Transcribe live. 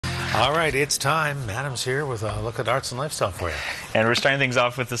All right, it's time. Adam's here with a look at arts and lifestyle for you. And we're starting things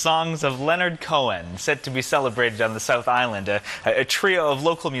off with the songs of Leonard Cohen, set to be celebrated on the South Island. A trio of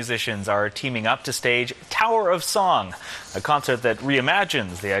local musicians are teaming up to stage Tower of Song, a concert that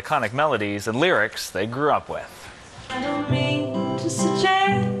reimagines the iconic melodies and lyrics they grew up with. I don't mean to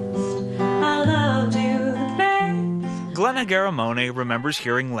suggest I loved you the best. Glenna Garramone remembers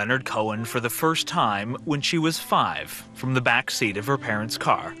hearing Leonard Cohen for the first time when she was 5, from the back seat of her parents'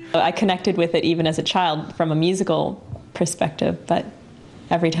 car. I connected with it even as a child from a musical perspective, but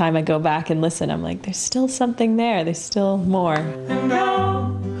every time I go back and listen, I'm like, there's still something there, there's still more.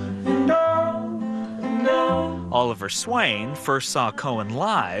 Oliver Swain first saw Cohen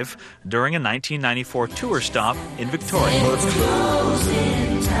live during a 1994 tour stop in Victoria.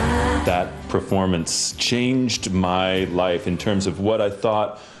 That performance changed my life in terms of what I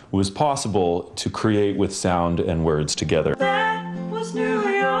thought was possible to create with sound and words together.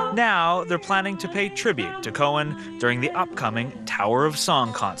 Now they're planning to pay tribute to Cohen during the upcoming Tower of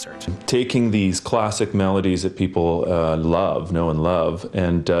Song concert. Taking these classic melodies that people know and love,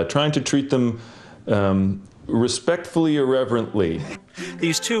 and trying to treat them respectfully, irreverently.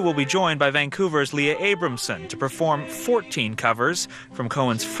 These two will be joined by Vancouver's Leah Abramson to perform 14 covers from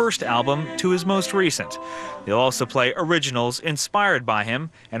Cohen's first album to his most recent. They'll also play originals inspired by him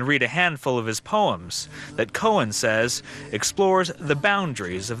and read a handful of his poems that Cohen says explores the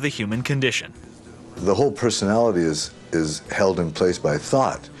boundaries of the human condition. The whole personality is held in place by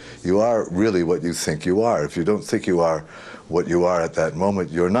thought. You are really what you think you are. If you don't think you are what you are at that moment,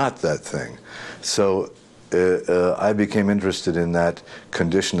 you're not that thing. So I became interested in that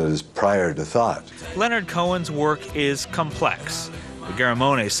condition that is prior to thought. Leonard Cohen's work is complex.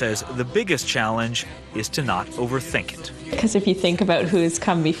 Garramone says the biggest challenge is to not overthink it. Because if you think about who's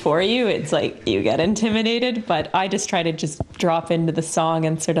come before you, it's like you get intimidated, but I just try to just drop into the song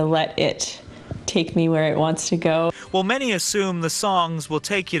and sort of let it take me where it wants to go. Well, many assume the songs will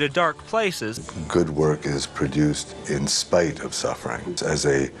take you to dark places. Good work is produced in spite of suffering, as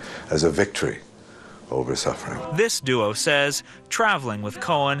a victory over suffering. This duo says traveling with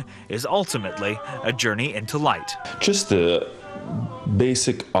Cohen is ultimately a journey into light. Just the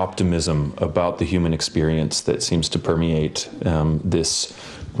basic optimism about the human experience that seems to permeate this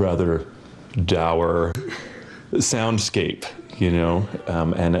rather dour soundscape, you know,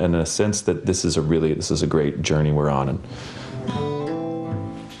 and a sense that this is a great journey we're on.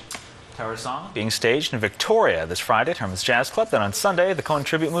 Tower Song being staged in Victoria this Friday at Hermann's Jazz Club. Then on Sunday, the Cohen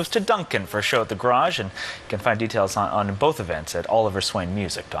tribute moves to Duncan for a show at the Garage, and you can find details on both events at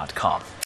oliverswainmusic.com.